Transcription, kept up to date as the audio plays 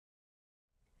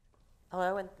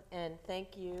Hello, and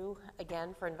thank you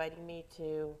again for inviting me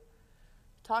to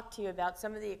talk to you about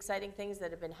some of the exciting things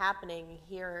that have been happening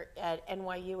here at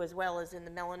NYU as well as in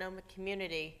the melanoma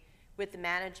community with the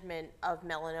management of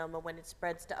melanoma when it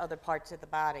spreads to other parts of the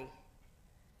body.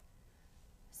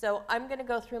 So I'm going to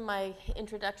go through my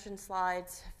introduction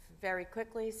slides very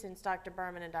quickly since Dr.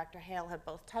 Berman and Dr. Hale have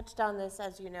both touched on this.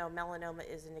 As you know, melanoma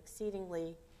is an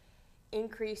exceedingly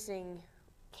increasing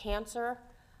cancer.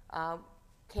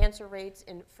 Cancer rates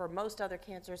for most other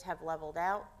cancers have leveled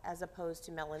out as opposed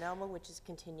to melanoma, which is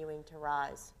continuing to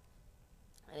rise.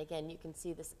 And again, you can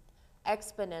see this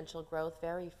exponential growth,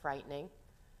 very frightening.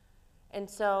 And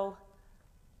so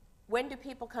when do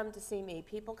people come to see me?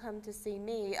 People come to see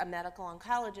me, a medical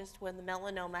oncologist, when the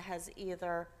melanoma has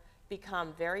either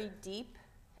become very deep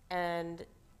and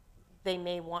they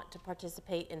may want to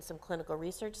participate in some clinical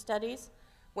research studies,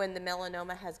 when the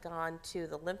melanoma has gone to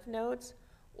the lymph nodes,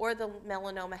 or the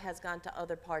melanoma has gone to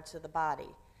other parts of the body.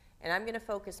 And I'm going to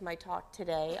focus my talk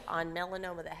today on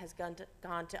melanoma that has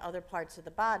gone to other parts of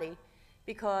the body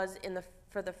because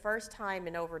for the first time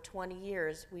in over 20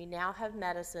 years, we now have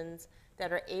medicines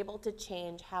that are able to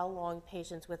change how long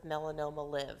patients with melanoma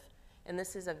live. And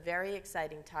this is a very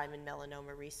exciting time in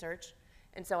melanoma research.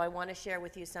 And so I want to share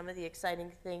with you some of the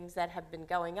exciting things that have been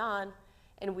going on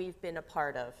and we've been a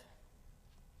part of.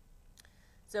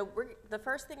 So the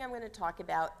first thing I'm going to talk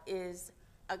about is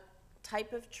a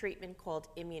type of treatment called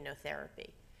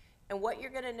immunotherapy. And what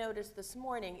you're going to notice this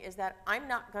morning is that I'm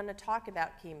not going to talk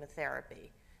about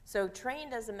chemotherapy. So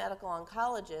trained as a medical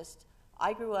oncologist,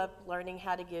 I grew up learning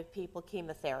how to give people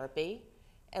chemotherapy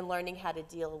and learning how to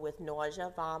deal with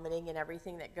nausea, vomiting, and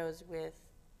everything that goes with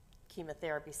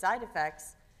chemotherapy side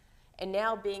effects. And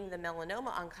now being the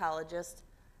melanoma oncologist,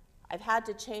 I've had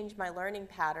to change my learning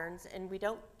patterns, and we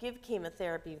don't give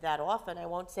chemotherapy that often. I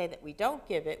won't say that we don't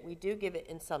give it. We do give it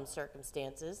in some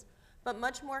circumstances. But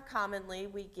much more commonly,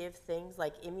 we give things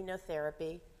like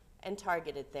immunotherapy and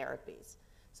targeted therapies.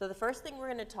 So the first thing we're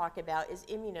going to talk about is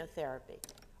immunotherapy.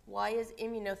 Why is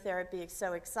immunotherapy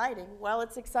so exciting? Well,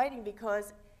 it's exciting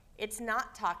because it's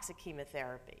not toxic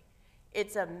chemotherapy.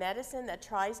 It's a medicine that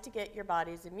tries to get your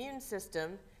body's immune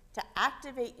system to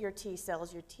activate your T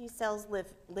cells. Your T cells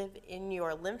live in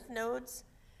your lymph nodes,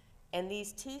 and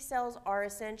these T cells are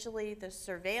essentially the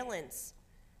surveillance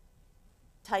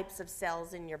types of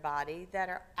cells in your body that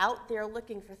are out there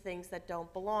looking for things that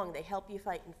don't belong. They help you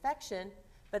fight infection,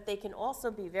 but they can also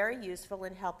be very useful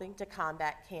in helping to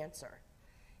combat cancer.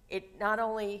 It not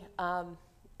only, and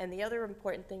the other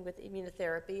important thing with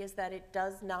immunotherapy is that it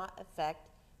does not affect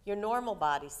your normal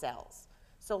body cells.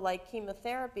 So like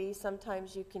chemotherapy,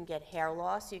 sometimes you can get hair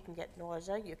loss, you can get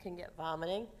nausea, you can get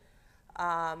vomiting,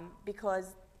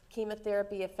 because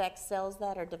chemotherapy affects cells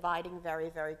that are dividing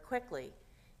very, very quickly.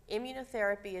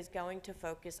 Immunotherapy is going to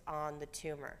focus on the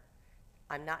tumor.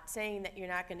 I'm not saying that you're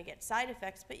not going to get side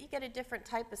effects, but you get a different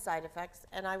type of side effects,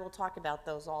 and I will talk about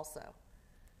those also.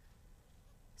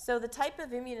 So the type of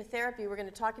immunotherapy we're going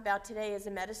to talk about today is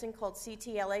a medicine called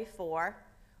CTLA-4.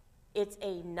 It's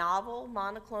a novel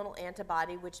monoclonal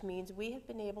antibody, which means we have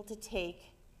been able to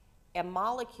take a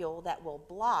molecule that will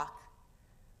block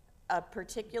a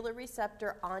particular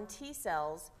receptor on T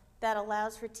cells that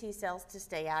allows for T cells to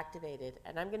stay activated.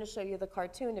 And I'm going to show you the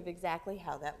cartoon of exactly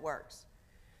how that works.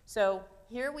 So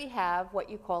here we have what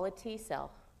you call a T cell.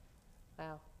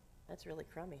 Wow, that's really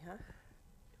crummy, huh?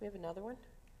 Do we have another one?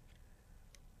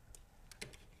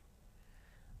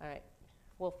 All right,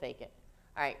 we'll fake it.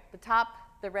 All right, the top,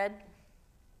 the red,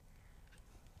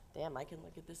 damn, I can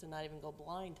look at this and not even go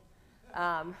blind.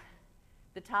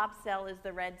 The top cell is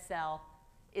the red cell,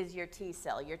 is your T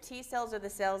cell. Your T cells are the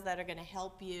cells that are going to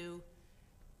help you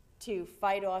to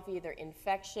fight off either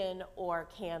infection or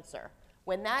cancer.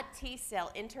 When that T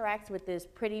cell interacts with this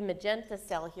pretty magenta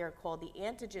cell here called the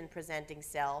antigen-presenting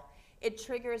cell, it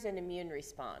triggers an immune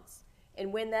response.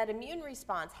 And when that immune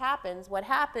response happens, what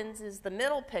happens is the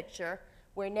middle picture,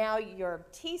 where now your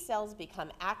T cells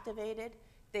become activated.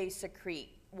 They secrete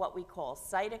what we call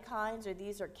cytokines, or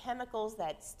these are chemicals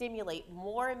that stimulate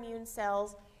more immune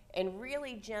cells and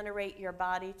really generate your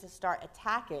body to start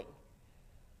attacking.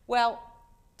 Well,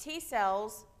 T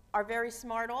cells are very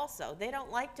smart also. They don't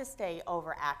like to stay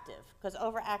overactive because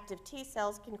overactive T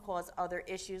cells can cause other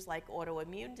issues like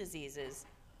autoimmune diseases.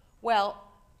 Well,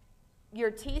 your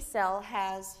T cell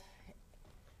has,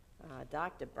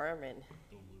 Dr. Berman.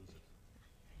 Don't lose it.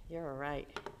 You're all right.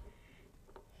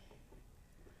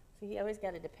 So you always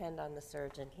got to depend on the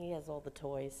surgeon. He has all the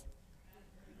toys.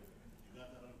 You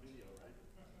got that on video, right?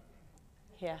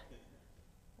 Yeah.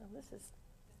 Well, this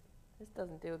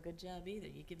doesn't do a good job either.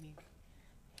 You give me,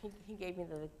 he gave me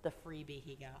the freebie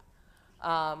he got.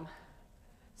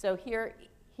 So here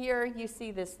you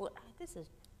see this, this is,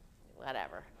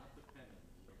 whatever.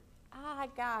 I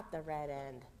got the red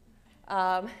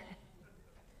end.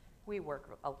 We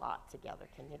work a lot together,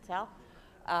 can you tell?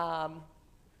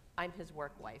 I'm his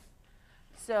work wife.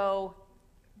 So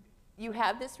you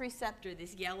have this receptor,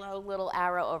 this yellow little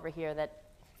arrow over here that,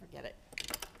 forget it,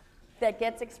 that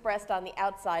gets expressed on the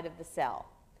outside of the cell.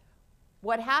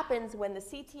 What happens when the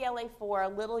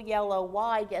CTLA4 little yellow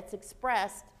Y gets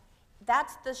expressed,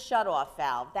 that's the shutoff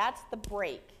valve, that's the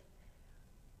brake.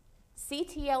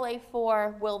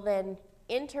 CTLA4 will then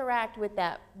interact with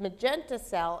that magenta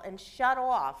cell and shut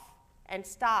off and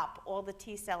stop all the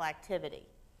T cell activity.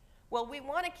 Well, we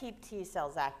want to keep T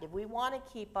cells active. We want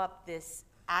to keep up this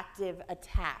active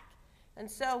attack. And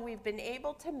so we've been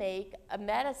able to make a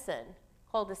medicine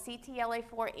called a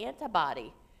CTLA4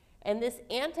 antibody. And this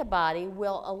antibody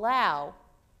will allow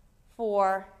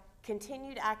for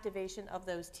continued activation of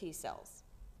those T cells.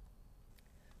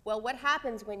 Well, what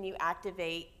happens when you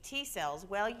activate T cells?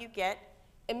 Well, you get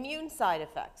immune side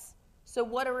effects. So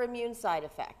what are immune side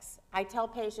effects? I tell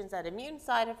patients that immune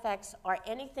side effects are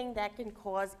anything that can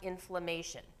cause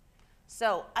inflammation.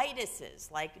 So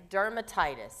itises like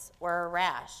dermatitis or a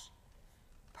rash,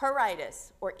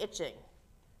 pruritus or itching,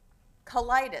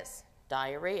 colitis,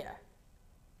 diarrhea,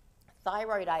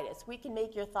 thyroiditis. We can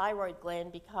make your thyroid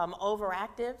gland become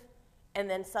overactive and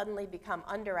then suddenly become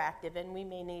underactive, and we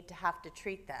may need to have to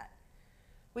treat that.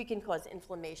 We can cause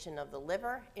inflammation of the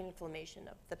liver, inflammation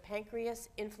of the pancreas,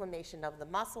 inflammation of the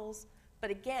muscles. But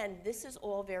again, this is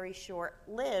all very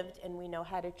short-lived, and we know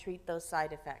how to treat those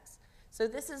side effects. So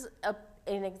this is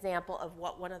an example of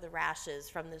what one of the rashes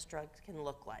from this drug can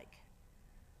look like.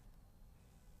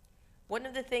 One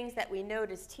of the things that we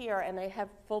noticed here, and I have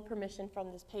full permission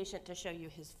from this patient to show you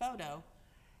his photo,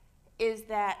 is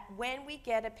that when we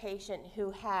get a patient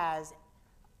who has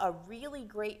a really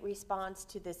great response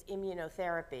to this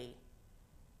immunotherapy,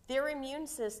 their immune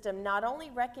system not only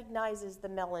recognizes the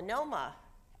melanoma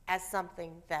as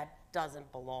something that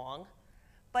doesn't belong,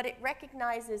 but it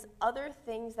recognizes other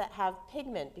things that have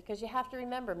pigment, because you have to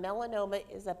remember, melanoma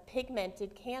is a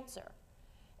pigmented cancer.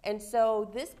 And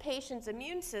so this patient's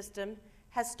immune system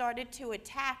has started to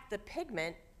attack the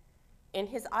pigment in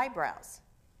his eyebrows.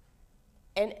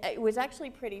 And it was actually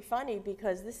pretty funny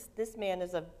because this man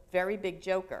is a very big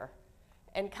joker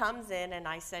and comes in, and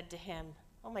I said to him,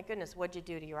 "Oh my goodness, what'd you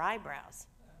do to your eyebrows?"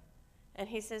 And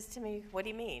he says to me, "What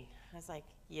do you mean?" I was like,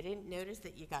 "You didn't notice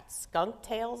that you got skunk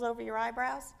tails over your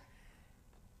eyebrows?"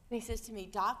 And he says to me,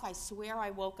 "Doc, I swear I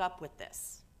woke up with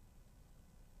this."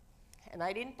 And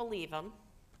I didn't believe him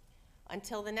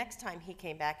until the next time he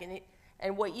came back.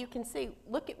 And what you can see,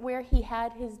 look at where he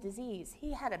had his disease.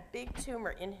 He had a big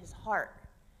tumor in his heart.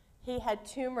 He had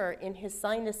tumor in his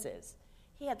sinuses.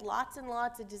 He had lots and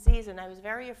lots of disease, and I was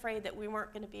very afraid that we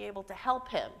weren't going to be able to help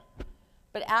him.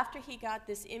 But after he got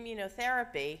this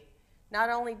immunotherapy, not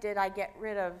only did I get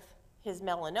rid of his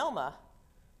melanoma,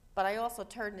 but I also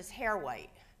turned his hair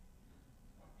white.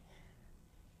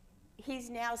 He's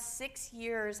now 6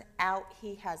 years out.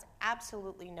 He has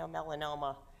absolutely no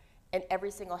melanoma, and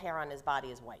every single hair on his body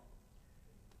is white.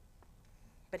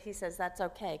 But he says that's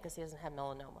okay because he doesn't have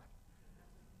melanoma.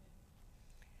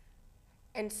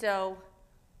 And so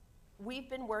we've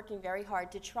been working very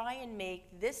hard to try and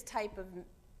make this type of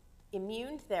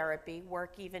immune therapy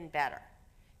work even better.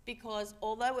 Because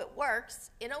although it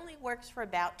works, it only works for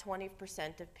about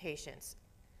 20% of patients,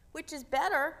 which is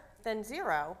better than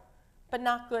 0, but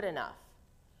not good enough.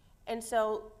 And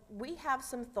so we have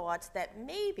some thoughts that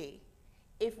maybe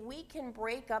if we can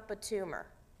break up a tumor,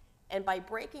 and by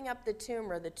breaking up the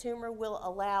tumor will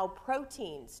allow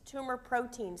proteins, tumor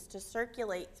proteins, to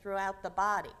circulate throughout the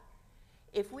body.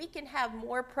 If we can have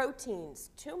more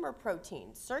proteins, tumor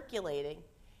proteins, circulating,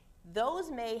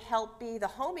 those may help be the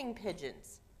homing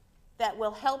pigeons that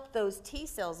will help those T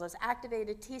cells, those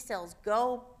activated T cells,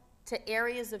 go to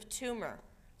areas of tumor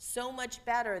so much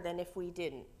better than if we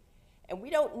didn't. And we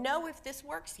don't know if this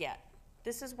works yet.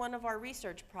 This is one of our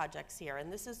research projects here,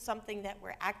 and this is something that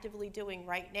we're actively doing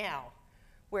right now,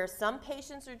 where some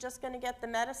patients are just going to get the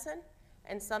medicine,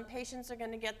 and some patients are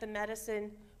going to get the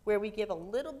medicine where we give a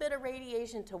little bit of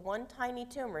radiation to one tiny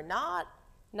tumor, not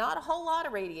a whole lot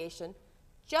of radiation,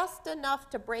 just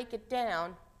enough to break it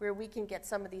down where we can get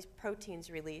some of these proteins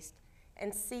released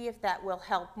and see if that will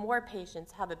help more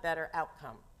patients have a better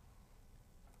outcome.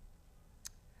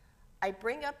 I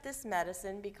bring up this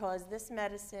medicine because this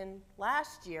medicine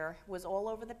last year was all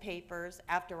over the papers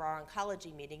after our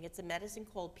oncology meeting. It's a medicine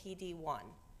called PD-1.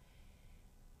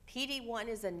 PD-1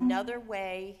 is another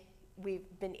way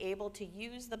we've been able to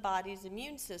use the body's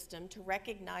immune system to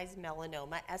recognize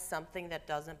melanoma as something that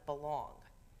doesn't belong.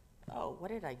 Oh, what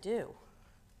did I do?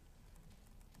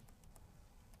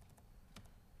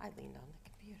 I leaned on the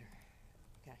computer.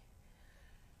 Okay.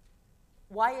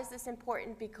 Why is this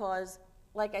important? Because,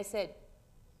 like I said,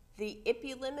 the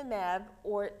ipilimumab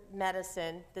or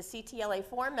medicine, the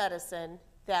CTLA-4 medicine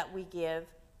that we give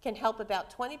can help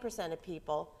about 20% of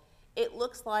people. It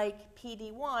looks like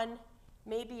PD-1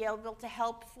 may be able to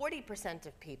help 40%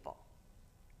 of people.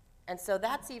 And so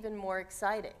that's even more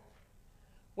exciting.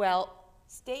 Well,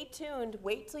 stay tuned.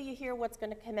 Wait till you hear what's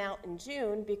going to come out in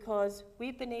June, because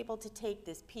we've been able to take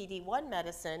this PD-1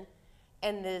 medicine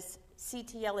and this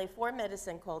CTLA-4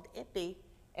 medicine called IPI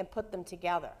and put them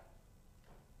together.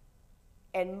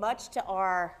 And much to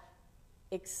our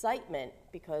excitement,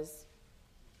 because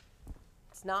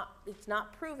it's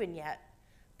not proven yet,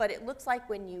 but it looks like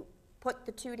when you put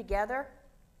the two together,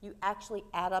 you actually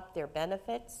add up their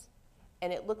benefits,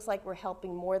 and it looks like we're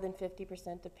helping more than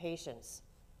 50% of patients.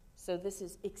 So this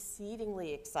is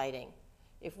exceedingly exciting.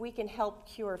 If we can help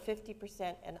cure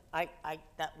 50%, and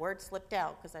that word slipped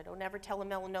out because I don't ever tell a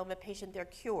melanoma patient they're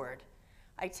cured.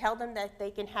 I tell them that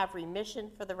they can have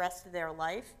remission for the rest of their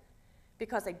life,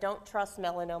 because I don't trust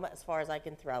melanoma as far as I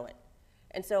can throw it.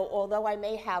 And so although I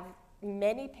may have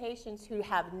many patients who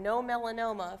have no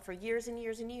melanoma for years and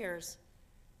years and years,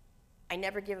 I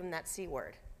never give them that C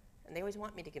word. And they always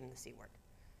want me to give them the C word.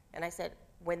 And I said,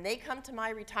 when they come to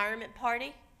my retirement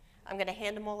party, I'm going to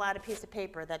hand them all out a piece of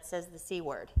paper that says the C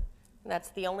word. And that's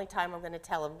the only time I'm going to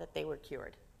tell them that they were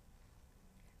cured.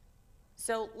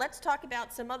 So let's talk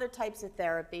about some other types of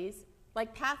therapies,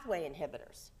 like pathway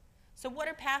inhibitors. So what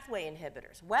are pathway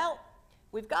inhibitors? Well,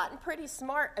 we've gotten pretty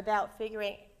smart about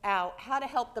figuring out how to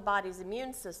help the body's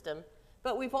immune system,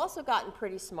 but we've also gotten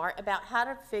pretty smart about how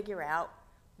to figure out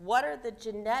what are the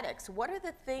genetics, what are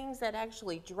the things that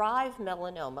actually drive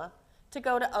melanoma to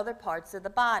go to other parts of the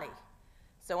body.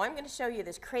 So I'm going to show you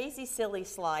this crazy, silly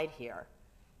slide here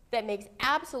that makes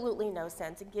absolutely no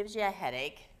sense and gives you a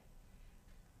headache,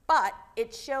 but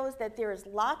it shows that there is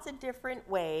lots of different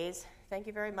ways. Thank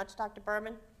you very much, Dr.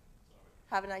 Berman.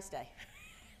 Have a nice day.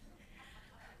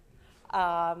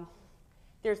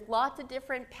 There's lots of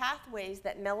different pathways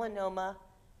that melanoma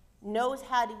knows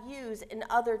how to use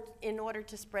in order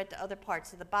to spread to other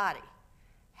parts of the body.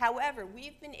 However,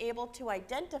 we've been able to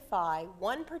identify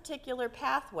one particular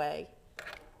pathway.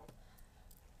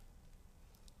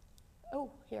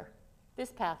 Oh, here,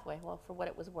 this pathway, well, for what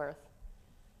it was worth.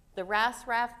 The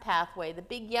RAS-RAF pathway, the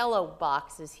big yellow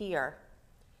box is here.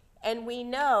 And we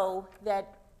know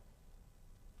that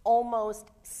almost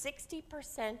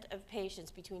 60% of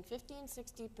patients, between 50 and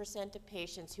 60% of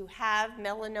patients who have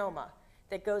melanoma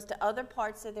that goes to other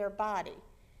parts of their body,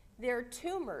 their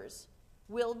tumors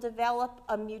will develop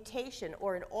a mutation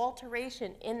or an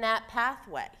alteration in that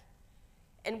pathway.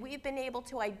 And we've been able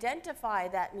to identify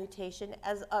that mutation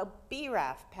as a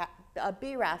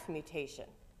BRAF mutation.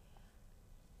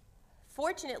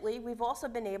 Fortunately, we've also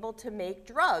been able to make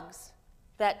drugs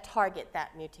that target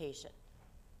that mutation.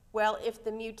 Well, if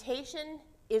the mutation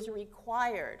is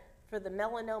required for the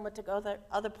melanoma to go to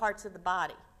other parts of the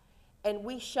body, and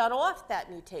we shut off that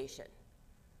mutation,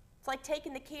 it's like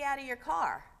taking the key out of your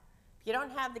car. If you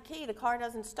don't have the key, the car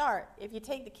doesn't start. If you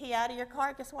take the key out of your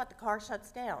car, guess what? The car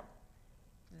shuts down.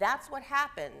 That's what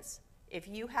happens if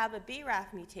you have a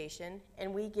BRAF mutation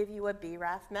and we give you a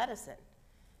BRAF medicine.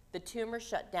 The tumors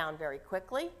shut down very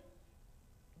quickly.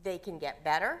 They can get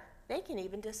better. They can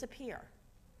even disappear.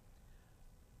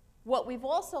 What we've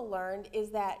also learned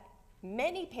is that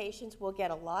many patients will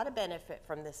get a lot of benefit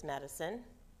from this medicine,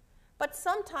 but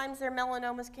sometimes their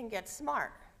melanomas can get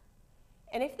smart.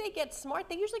 And if they get smart,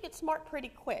 they usually get smart pretty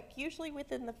quick, usually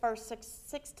within the first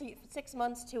 6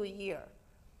 months to a year.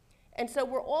 And so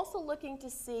we're also looking to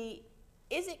see,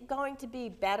 is it going to be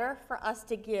better for us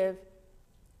to give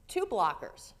 2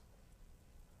 blockers?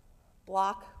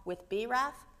 Block with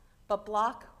BRAF, but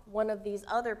block one of these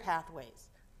other pathways.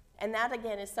 And that,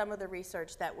 again, is some of the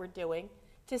research that we're doing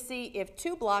to see if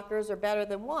 2 blockers are better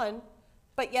than 1,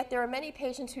 but yet there are many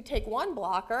patients who take 1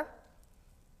 blocker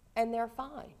and they're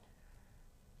fine.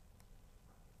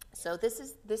 So this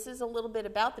is a little bit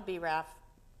about the BRAF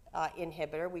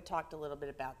inhibitor. We talked a little bit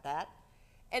about that.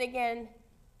 And again,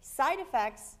 side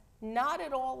effects, not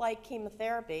at all like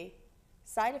chemotherapy.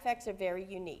 Side effects are very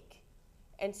unique.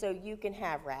 And so you can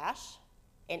have rash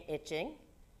and itching.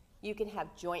 You can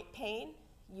have joint pain.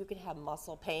 You can have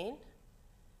muscle pain.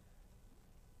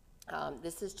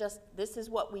 This is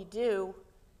what we do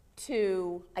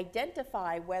to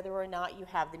identify whether or not you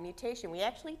have the mutation. We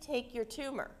actually take your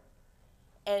tumor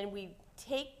and we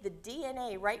take the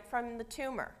DNA right from the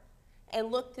tumor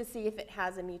and look to see if it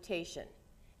has a mutation.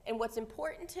 And what's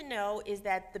important to know is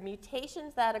that the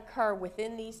mutations that occur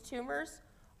within these tumors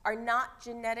are not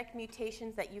genetic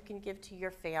mutations that you can give to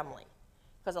your family.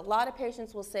 Because a lot of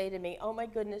patients will say to me, oh my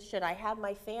goodness, should I have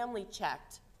my family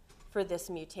checked for this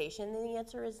mutation? And the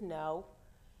answer is no.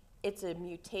 It's a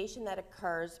mutation that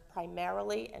occurs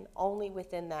primarily and only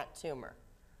within that tumor.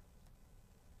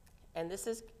 And this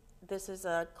is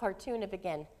a cartoon of,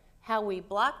 again, how we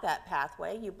block that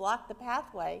pathway. You block the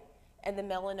pathway, and the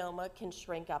melanoma can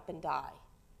shrink up and die.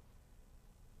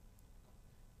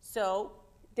 So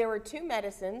there are two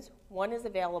medicines. One is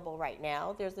available right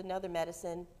now. There's another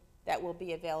medicine that will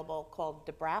be available called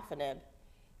dabrafenib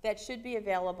that should be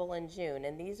available in June.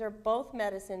 And these are both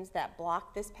medicines that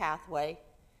block this pathway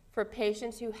for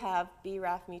patients who have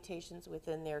BRAF mutations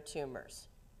within their tumors.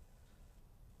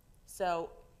 So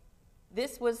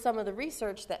this was some of the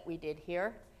research that we did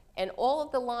here. And all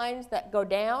of the lines that go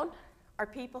down are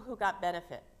people who got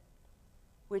benefit,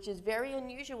 which is very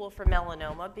unusual for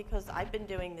melanoma because I've been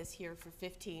doing this here for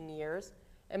 15 years.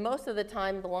 And most of the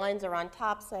time, the lines are on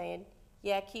top saying,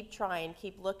 yeah, keep trying,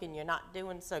 keep looking, you're not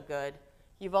doing so good.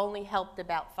 You've only helped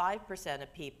about 5%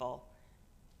 of people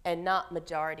and not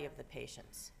majority of the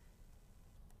patients.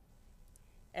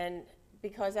 And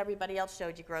because everybody else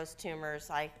showed you gross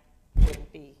tumors, I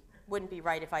wouldn't be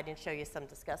right if I didn't show you some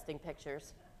disgusting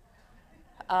pictures.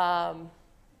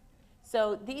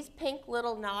 So these pink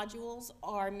little nodules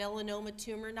are melanoma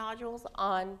tumor nodules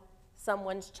on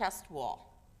someone's chest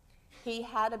wall. He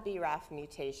had a BRAF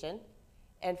mutation,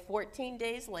 and 14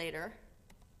 days later,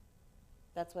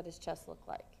 that's what his chest looked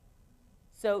like.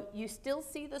 So you still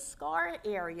see the scar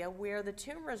area where the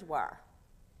tumors were,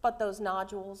 but those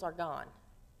nodules are gone.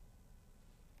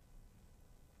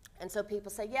 And so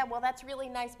people say, yeah, well, that's really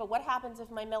nice, but what happens if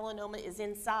my melanoma is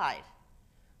inside?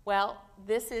 Well,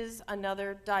 this is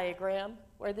another diagram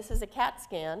where this is a CAT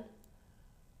scan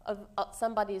of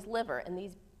somebody's liver. And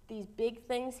these big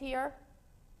things here,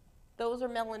 those are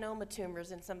melanoma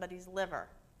tumors in somebody's liver.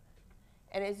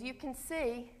 And as you can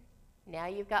see, now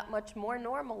you've got much more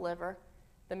normal liver.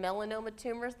 The melanoma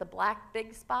tumors, the black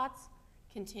big spots,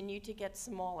 continue to get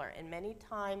smaller. And many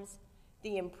times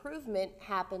the improvement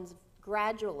happens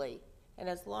gradually. And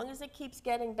as long as it keeps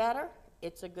getting better,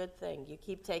 it's a good thing. You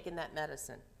keep taking that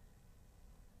medicine.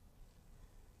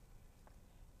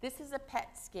 This is a PET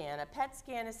scan. A PET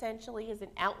scan essentially is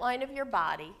an outline of your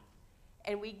body,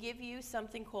 and we give you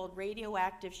something called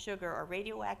radioactive sugar or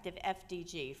radioactive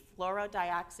FDG,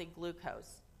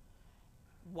 fluorodioxyglucose.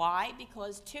 Why?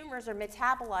 Because tumors are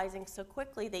metabolizing so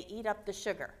quickly they eat up the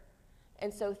sugar.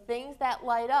 And so things that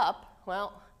light up,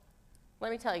 well, let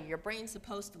me tell you, your brain's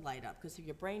supposed to light up, because if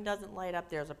your brain doesn't light up,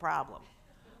 there's a problem.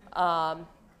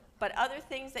 But other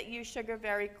things that use sugar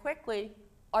very quickly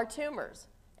are tumors.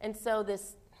 And so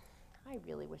this, I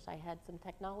really wish I had some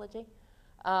technology.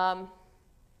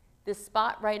 This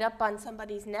spot right up on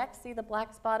somebody's neck, see the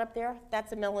black spot up there?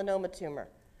 That's a melanoma tumor.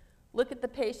 Look at the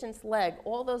patient's leg.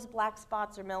 All those black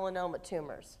spots are melanoma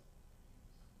tumors.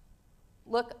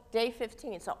 Look, day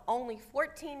 15, so only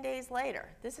 14 days later.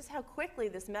 This is how quickly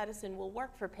this medicine will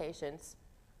work for patients.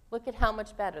 Look at how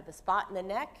much better. The spot in the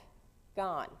neck,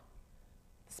 gone.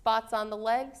 The spots on the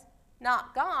legs,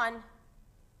 not gone,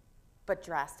 but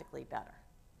drastically better.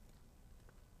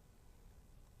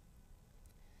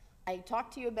 I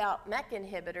talked to you about MEK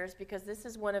inhibitors because this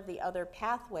is one of the other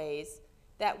pathways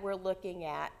that we're looking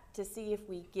at to see if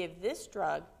we give this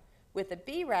drug with a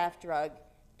BRAF drug,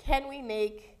 can we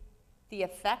make the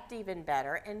effect even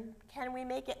better, and can we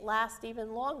make it last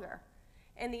even longer?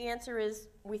 And the answer is,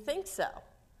 we think so.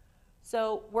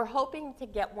 So we're hoping to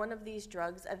get one of these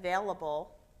drugs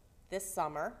available this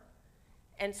summer,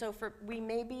 and so we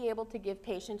may be able to give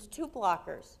patients 2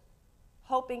 blockers,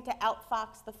 hoping to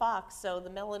outfox the fox so the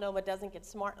melanoma doesn't get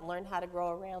smart and learn how to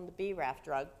grow around the BRAF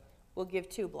drug. We'll give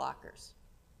 2 blockers.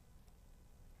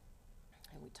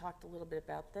 And we talked a little bit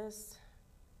about this.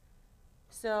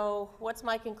 So what's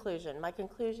my conclusion? My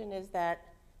conclusion is that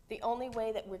the only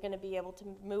way that we're going to be able to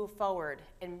move forward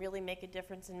and really make a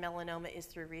difference in melanoma is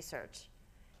through research.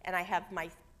 And I have my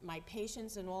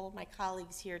patients and all of my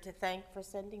colleagues here to thank for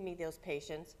sending me those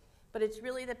patients. But it's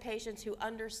really the patients who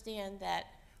understand that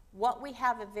what we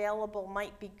have available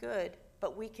might be good,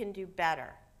 but we can do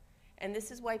better. And this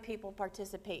is why people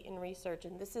participate in research,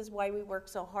 and this is why we work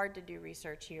so hard to do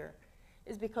research here,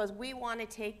 is because we want to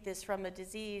take this from a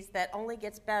disease that only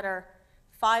gets better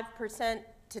 5%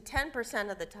 to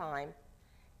 10% of the time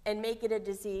and make it a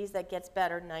disease that gets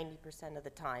better 90% of the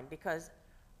time. Because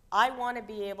I want to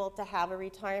be able to have a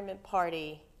retirement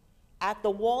party at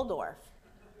the Waldorf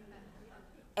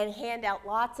and hand out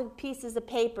lots of pieces of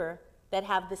paper that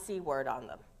have the C word on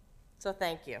them. So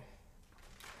thank you.